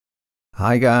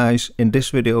Hi guys, in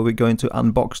this video we're going to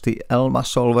unbox the Elma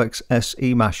Solvex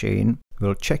SE machine.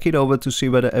 We'll check it over to see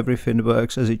whether everything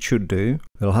works as it should do.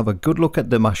 We'll have a good look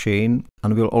at the machine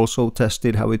and we'll also test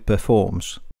it how it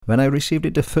performs. When I received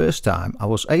it the first time I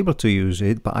was able to use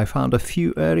it, but I found a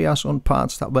few areas on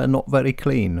parts that were not very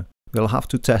clean. We'll have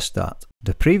to test that.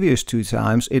 The previous two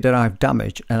times it arrived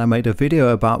damaged and I made a video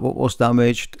about what was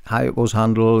damaged, how it was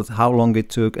handled, how long it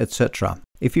took, etc.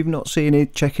 If you've not seen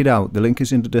it, check it out, the link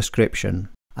is in the description.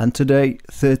 And today,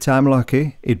 third time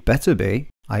lucky, it better be.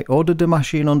 I ordered the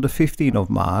machine on the 15th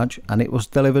of March and it was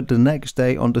delivered the next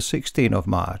day on the 16th of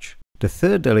March. The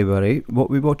third delivery, what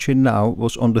we're watching now,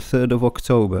 was on the 3rd of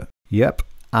October. Yep,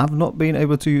 I've not been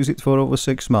able to use it for over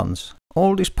 6 months.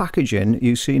 All this packaging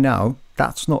you see now,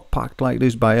 that's not packed like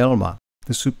this by Elma.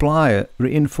 The supplier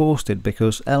reinforced it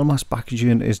because Elma's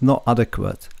packaging is not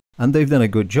adequate and they've done a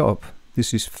good job.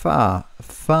 This is far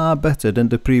better than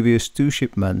the previous two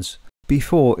shipments.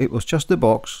 Before it was just the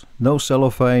box, no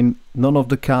cellophane, none of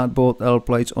the cardboard L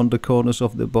plates on the corners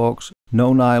of the box,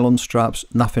 no nylon straps,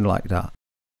 nothing like that.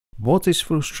 What is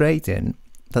frustrating,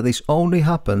 that this only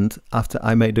happened after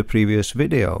I made the previous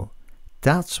video.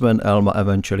 That's when Elma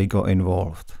eventually got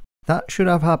involved. That should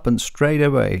have happened straight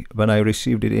away when I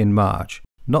received it in March,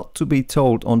 not to be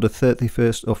told on the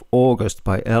 31st of August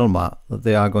by Elma that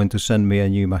they are going to send me a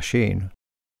new machine.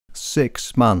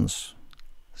 6 months.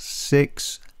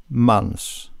 6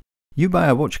 months. You buy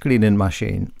a watch cleaning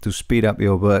machine to speed up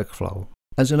your workflow.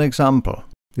 As an example,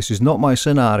 this is not my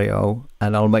scenario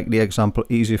and I'll make the example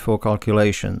easy for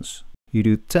calculations. You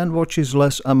do 10 watches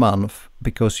less a month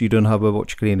because you don't have a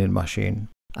watch cleaning machine.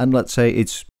 And let's say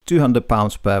it's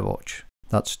 £200 per watch.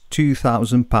 That's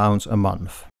 £2,000 a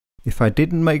month. If I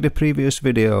didn't make the previous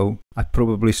video, I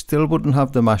probably still wouldn't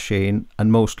have the machine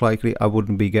and most likely I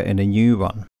wouldn't be getting a new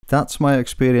one. That's my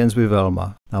experience with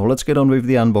Elma. Now let's get on with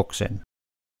the unboxing.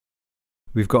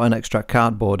 We've got an extra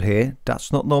cardboard here.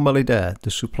 That's not normally there. The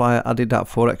supplier added that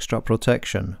for extra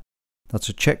protection. That's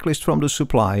a checklist from the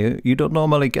supplier. You don't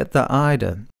normally get that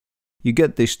either. You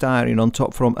get this styrene on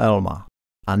top from Elma.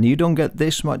 And you don't get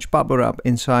this much bubble wrap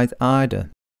inside either.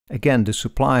 Again, the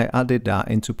supplier added that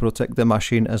in to protect the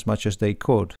machine as much as they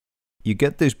could. You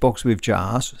get this box with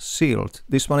jars, sealed.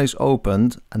 This one is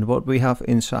opened and what we have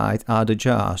inside are the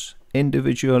jars,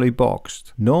 individually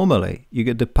boxed. Normally, you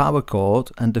get the power cord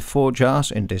and the 4 jars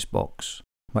in this box.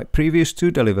 My previous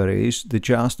 2 deliveries, the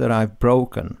jars arrived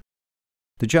broken.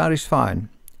 The jar is fine,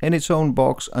 in its own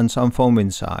box and some foam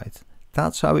inside.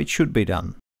 That's how it should be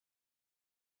done.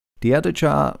 The other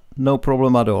jar, no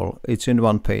problem at all, it's in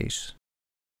one piece.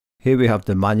 Here we have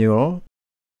the manual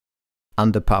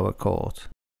and the power cord.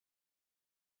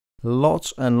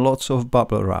 Lots and lots of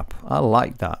bubble wrap, I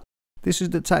like that. This is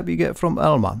the type you get from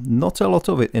Elma, not a lot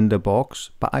of it in the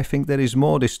box, but I think there is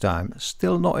more this time,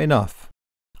 still not enough.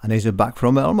 And here's a bag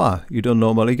from Elma, you don't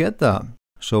normally get that.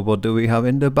 So what do we have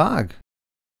in the bag?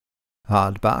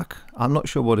 Hardback, I'm not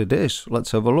sure what it is,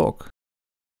 let's have a look.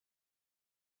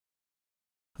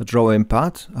 A drawing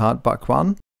pad, hardback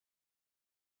one.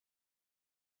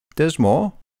 There's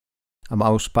more. A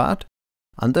mouse pad.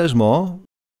 And there's more.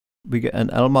 We get an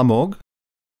Elma mug.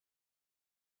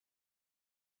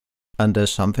 And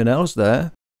there's something else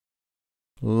there.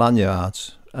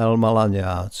 Lanyards. Elma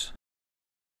lanyards.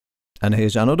 And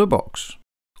here's another box.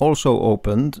 Also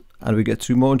opened, and we get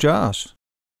 2 more jars.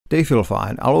 They feel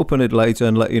fine. I'll open it later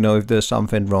and let you know if there's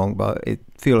something wrong, but it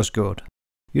feels good.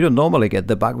 You don't normally get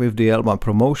the bag with the Elma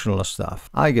promotional stuff.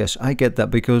 I guess I get that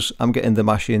because I'm getting the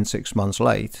machine 6 months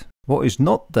late. What is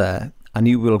not there, and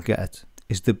you will get,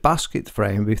 is the basket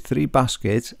frame with 3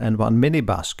 baskets and 1 mini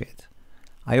basket.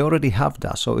 I already have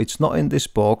that, so it's not in this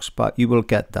box, but you will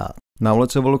get that. Now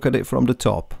let's have a look at it from the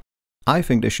top. I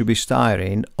think there should be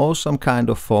styrene or some kind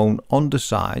of foam on the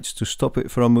sides to stop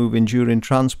it from moving during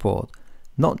transport,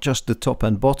 not just the top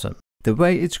and bottom. The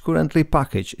way it's currently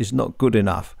packaged is not good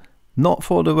enough. Not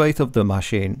for the weight of the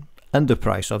machine and the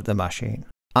price of the machine.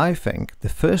 I think the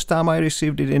first time I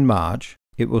received it in March,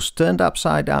 it was turned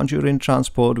upside down during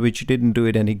transport, which didn't do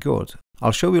it any good.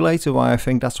 I'll show you later why I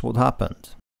think that's what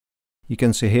happened. You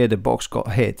can see here the box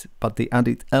got hit, but the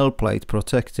added L plate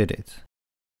protected it.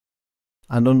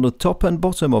 And on the top and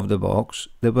bottom of the box,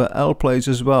 there were L plates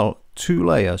as well, 2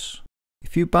 layers.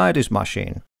 If you buy this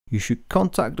machine, you should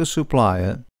contact the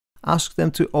supplier, ask them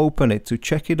to open it to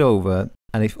check it over,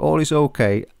 and if all is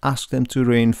okay, ask them to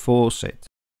reinforce it.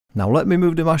 Now let me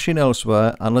move the machine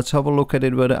elsewhere and let's have a look at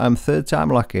it whether I'm 3rd time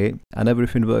lucky and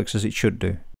everything works as it should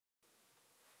do.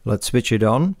 Let's switch it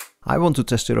on. I want to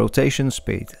test the rotation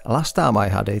speed. Last time I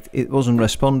had it, it wasn't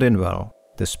responding well.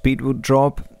 The speed would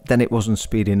drop, then it wasn't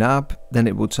speeding up, then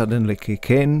it would suddenly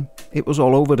kick in. It was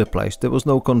all over the place, there was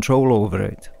no control over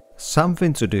it.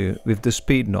 Something to do with the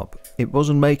speed knob, it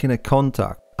wasn't making a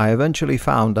contact. I eventually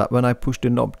found that when I pushed the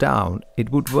knob down,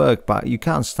 it would work, but you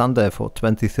can't stand there for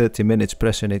 20-30 minutes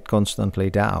pressing it constantly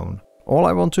down. All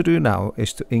I want to do now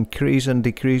is to increase and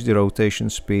decrease the rotation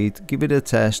speed, give it a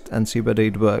test and see whether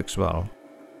it works well.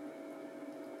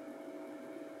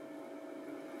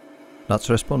 That's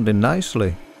responding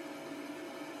nicely.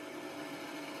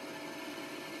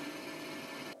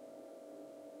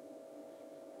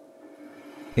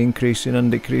 Increasing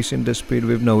and decreasing the speed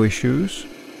with no issues.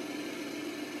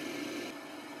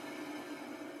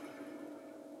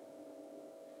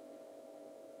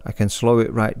 I can slow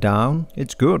it right down.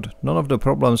 It's good. None of the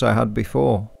problems I had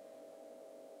before.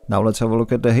 Now let's have a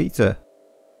look at the heater.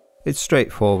 It's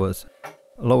straightforward.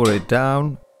 Lower it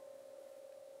down.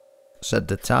 Set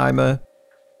the timer.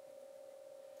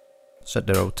 Set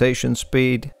the rotation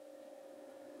speed.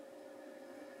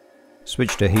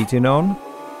 Switch the heating on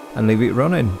and leave it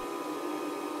running.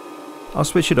 I'll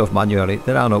switch it off manually.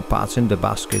 There are no parts in the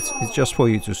basket. It's just for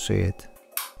you to see it.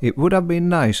 It would have been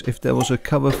nice if there was a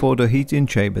cover for the heating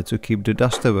chamber to keep the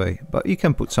dust away, but you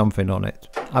can put something on it.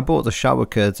 I bought the shower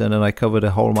curtain and I cover the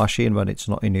whole machine when it's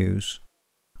not in use.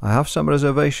 I have some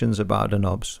reservations about the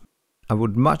knobs. I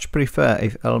would much prefer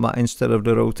if Elma, instead of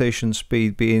the rotation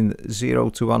speed being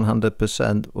 0 to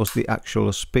 100%, was the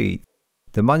actual speed.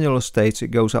 The manual states it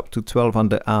goes up to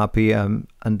 1200 RPM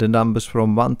and the numbers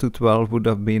from 1 to 12 would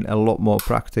have been a lot more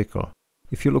practical.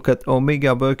 If you look at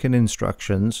Omega working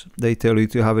instructions, they tell you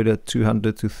to have it at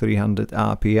 200 to 300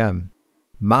 RPM.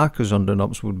 Markers on the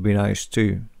knobs would be nice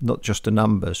too, not just the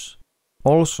numbers.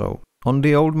 Also, on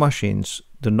the old machines,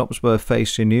 the knobs were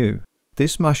facing you.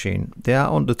 This machine, they are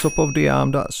on the top of the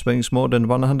arm that swings more than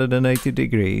 180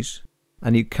 degrees,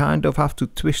 and you kind of have to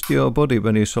twist your body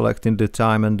when you're selecting the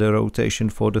time and the rotation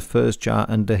for the first jar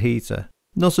and the heater.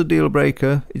 Not a deal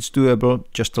breaker, it's doable,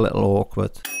 just a little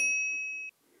awkward.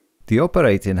 The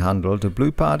operating handle, the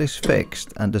blue part is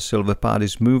fixed and the silver part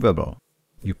is movable.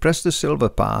 You press the silver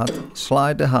part,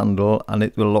 slide the handle and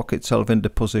it will lock itself in the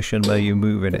position where you're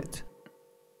moving it.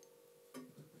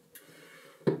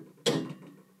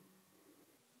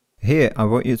 Here I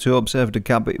want you to observe the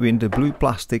gap between the blue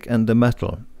plastic and the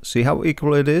metal. See how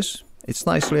equal it is? It's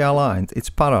nicely aligned, it's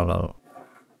parallel.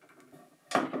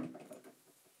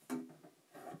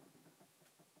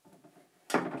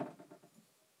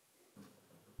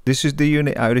 This is the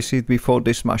unit I received before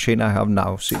this machine I have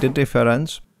now. See the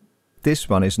difference? This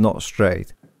one is not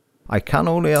straight. I can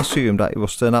only assume that it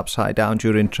was turned upside down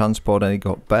during transport and it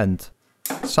got bent.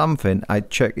 Something I'd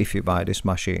check if you buy this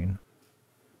machine.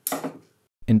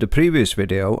 In the previous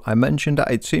video I mentioned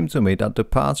that it seemed to me that the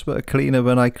parts were cleaner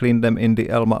when I cleaned them in the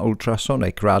Elma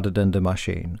Ultrasonic rather than the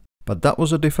machine. But that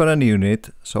was a different unit,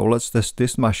 so let's test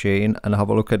this machine and have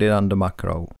a look at it under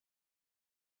macro.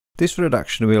 This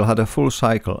reduction wheel had a full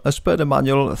cycle, as per the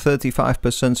manual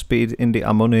 35% speed in the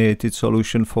ammoniated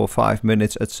solution for 5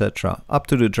 minutes etc. up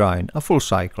to the drying, a full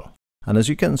cycle. And as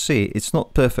you can see, it's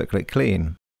not perfectly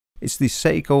clean. It's the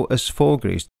Seiko S4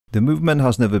 grease. The movement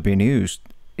has never been used.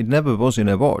 It never was in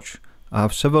a watch. I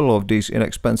have several of these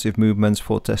inexpensive movements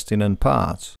for testing and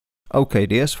parts. Okay,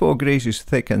 the S4 grease is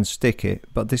thick and sticky,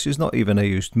 but this is not even a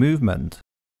used movement.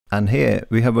 And here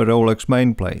we have a Rolex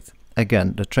main plate.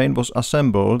 Again, the train was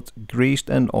assembled, greased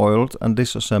and oiled and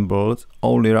disassembled,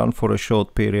 only ran for a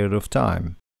short period of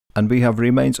time. And we have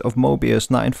remains of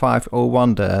Mobius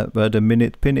 9501 there where the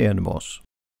minute pinion was.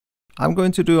 I'm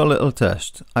going to do a little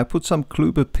test. I put some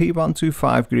Kluber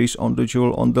P125 grease on the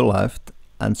jewel on the left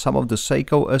and some of the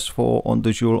Seiko S4 on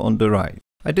the jewel on the right.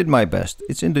 I did my best.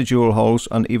 It's in the jewel holes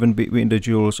and even between the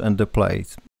jewels and the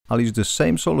plate. I'll use the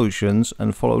same solutions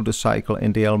and follow the cycle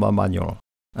in the Elma manual.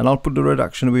 And I'll put the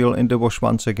reduction wheel in the wash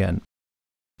once again.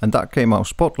 And that came out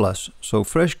spotless, so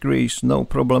fresh grease, no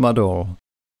problem at all.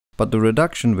 But the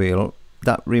reduction wheel,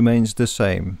 that remains the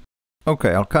same.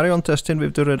 Okay, I'll carry on testing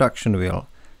with the reduction wheel.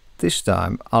 This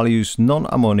time I'll use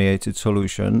non-ammoniated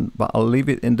solution, but I'll leave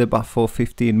it in the bath for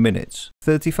 15 minutes.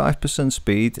 35%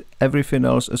 speed, everything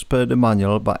else as per the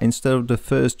manual, but instead of the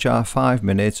first jar 5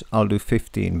 minutes, I'll do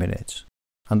 15 minutes.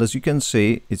 And as you can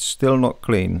see, it's still not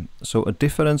clean, so a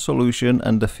different solution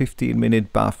and the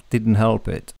 15-minute bath didn't help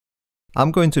it.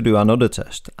 I'm going to do another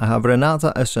test. I have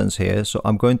Renata Essence here, so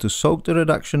I'm going to soak the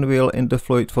reduction wheel in the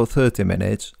fluid for 30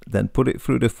 minutes, then put it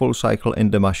through the full cycle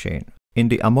in the machine. In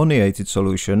the ammoniated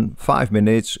solution, 5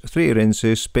 minutes, 3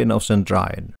 rinses, spin-offs and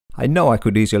drying. I know I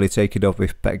could easily take it off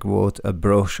with pegwood, a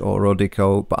brush or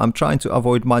Rodico, but I'm trying to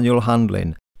avoid manual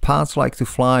handling. Parts like to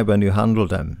fly when you handle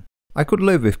them. I could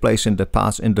live with placing the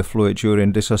parts in the fluid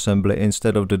during disassembly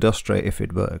instead of the dust tray if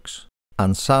it works.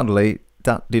 and sadly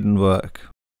that didn't work.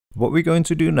 What we're going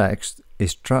to do next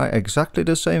is try exactly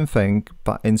the same thing,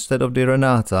 but instead of the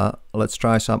Renata, let's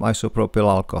try some isopropyl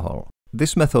alcohol.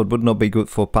 This method would not be good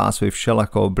for parts with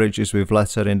shellac or bridges with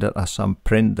lettering that has some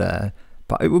print there,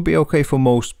 but it would be okay for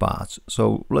most parts,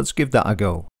 so let's give that a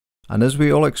go. And as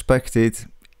we all expected,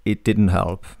 it didn't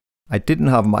help. I didn't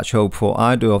have much hope for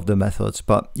either of the methods,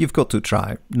 but you've got to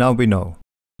try, now we know.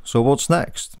 So what's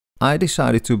next? I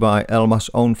decided to buy Elma's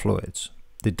own fluids,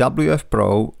 the WF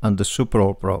Pro and the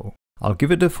Super Pro. I'll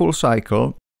give it a full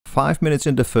cycle, 5 minutes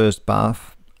in the first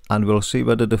bath, and we'll see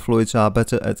whether the fluids are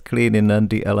better at cleaning than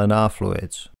the LNR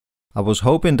fluids. I was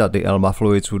hoping that the Elma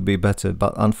fluids would be better,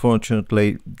 but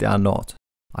unfortunately they are not.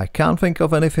 I can't think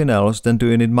of anything else than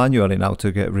doing it manually now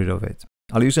to get rid of it.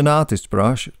 I'll use an artist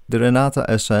brush, the Renata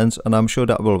Essence, and I'm sure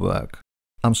that will work.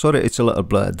 I'm sorry it's a little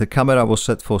blurred, the camera was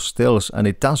set for stills and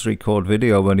it does record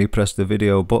video when you press the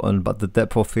video button, but the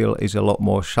depth of field is a lot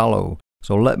more shallow.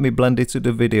 So let me blend it to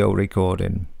the video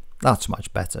recording. That's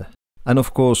much better. And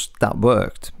of course that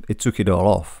worked, it took it all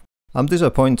off. I'm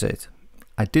disappointed.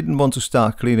 I didn't want to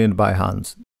start cleaning by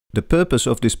hand. The purpose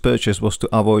of this purchase was to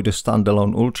avoid a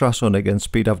standalone ultrasonic and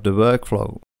speed up the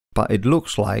workflow. But it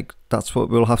looks like that's what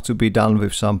will have to be done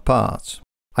with some parts.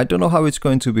 I don't know how it's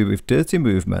going to be with dirty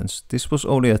movements. This was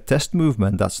only a test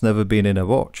movement that's never been in a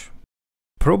watch.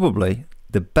 Probably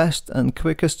the best and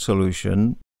quickest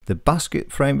solution, the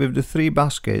basket frame with the 3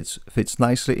 baskets fits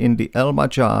nicely in the Elma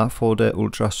jar for the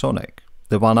ultrasonic,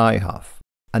 the one I have.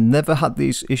 I never had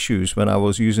these issues when I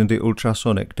was using the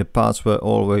ultrasonic, the parts were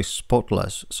always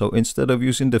spotless, so instead of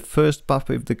using the first bath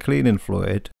with the cleaning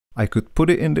fluid, I could put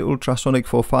it in the ultrasonic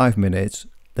for 5 minutes,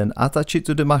 then attach it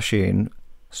to the machine,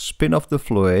 spin off the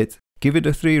fluid, give it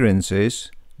a 3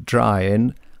 rinses, dry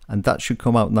in, and that should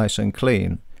come out nice and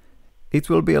clean. It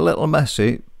will be a little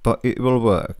messy, but it will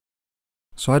work.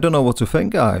 So I don't know what to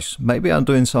think, guys. Maybe I'm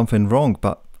doing something wrong,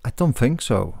 but I don't think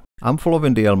so. I'm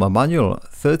following the Elma manual,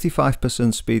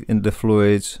 35% speed in the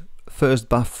fluids, first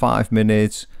bath 5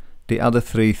 minutes, the other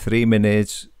 3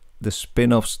 minutes, the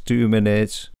spin-offs 2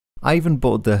 minutes. I even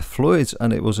bought the fluids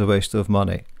and it was a waste of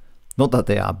money. Not that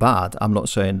they are bad, I'm not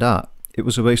saying that. It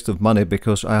was a waste of money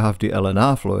because I have the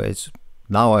LNR fluids.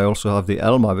 Now I also have the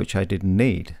Elma, which I didn't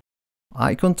need.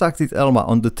 I contacted Elma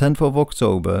on the 10th of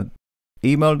October,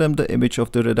 emailed them the image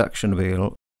of the reduction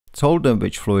wheel, told them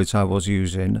which fluids I was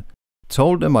using,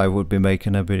 told them I would be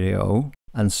making a video,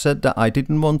 and said that I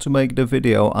didn't want to make the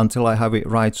video until I have it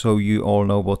right so you all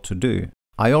know what to do.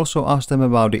 I also asked them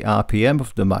about the RPM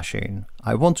of the machine.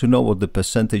 I want to know what the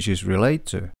percentages relate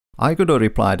to. I got a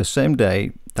reply the same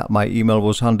day that my email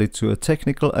was handed to a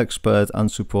technical expert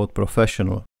and support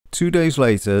professional. 2 days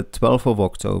later, 12th of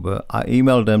October, I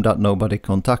emailed them that nobody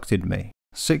contacted me.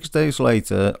 6 days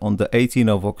later, on the 18th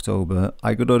of October,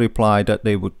 I got a reply that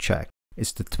they would check.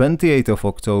 It's the 28th of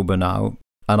October now,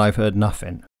 and I've heard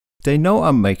nothing. They know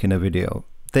I'm making a video.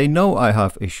 They know I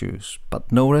have issues,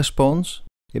 but no response?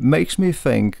 It makes me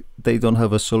think they don't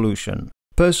have a solution.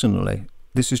 Personally,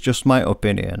 this is just my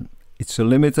opinion. It's a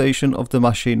limitation of the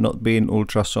machine not being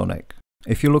ultrasonic.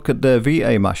 If you look at the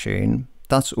VA machine,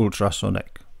 that's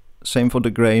ultrasonic. Same for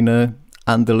the Grainer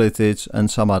and the Litids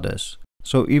and some others.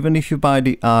 So even if you buy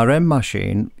the RM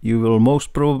machine, you will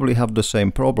most probably have the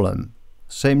same problem.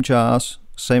 Same jars,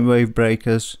 same wave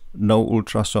breakers, no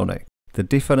ultrasonic. The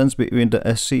difference between the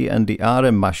SE and the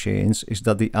RM machines is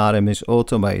that the RM is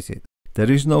automated.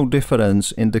 There is no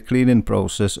difference in the cleaning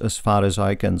process as far as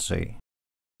I can see.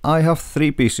 I have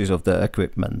 3 pieces of the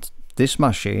equipment. This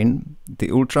machine, the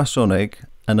ultrasonic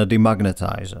and a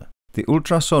demagnetizer. The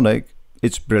ultrasonic,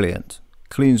 it's brilliant.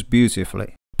 Cleans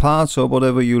beautifully. Parts or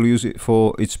whatever you'll use it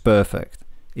for, it's perfect.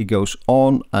 It goes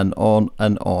on and on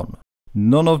and on.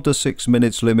 None of the 6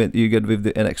 minutes limit you get with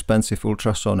the inexpensive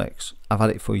ultrasonics. I've had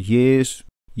it for years,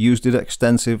 used it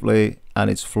extensively, and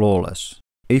it's flawless.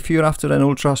 If you're after an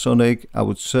ultrasonic, I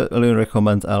would certainly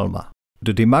recommend Elma.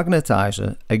 The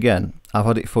demagnetizer, again, I've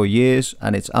had it for years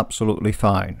and it's absolutely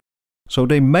fine. So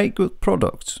they make good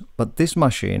products, but this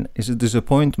machine is a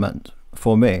disappointment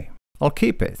for me. I'll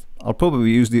keep it. I'll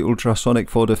probably use the ultrasonic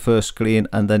for the first clean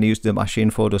and then use the machine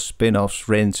for the spin-offs,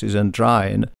 rinses and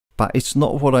drying, but it's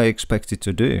not what I expected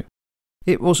to do.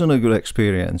 It wasn't a good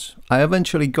experience. I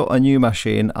eventually got a new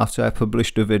machine after I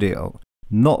published the video,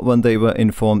 not when they were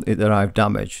informed it arrived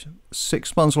damaged.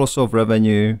 6 months loss of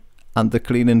revenue, and the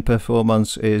cleaning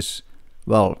performance is,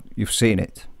 well, you've seen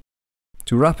it.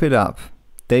 To wrap it up,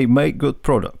 they make good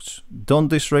products. Don't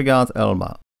disregard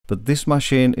Elma, but this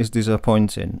machine is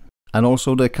disappointing. And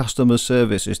also the customer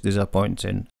service is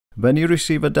disappointing. When you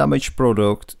receive a damaged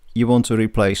product, you want a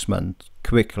replacement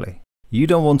quickly. You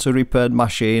don't want a repaired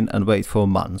machine and wait for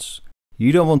months.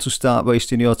 You don't want to start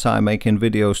wasting your time making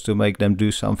videos to make them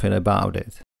do something about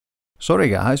it. Sorry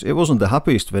guys, it wasn't the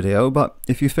happiest video, but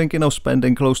if you're thinking of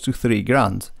spending close to 3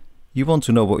 grand, you want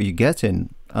to know what you're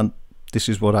getting, and this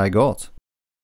is what I got.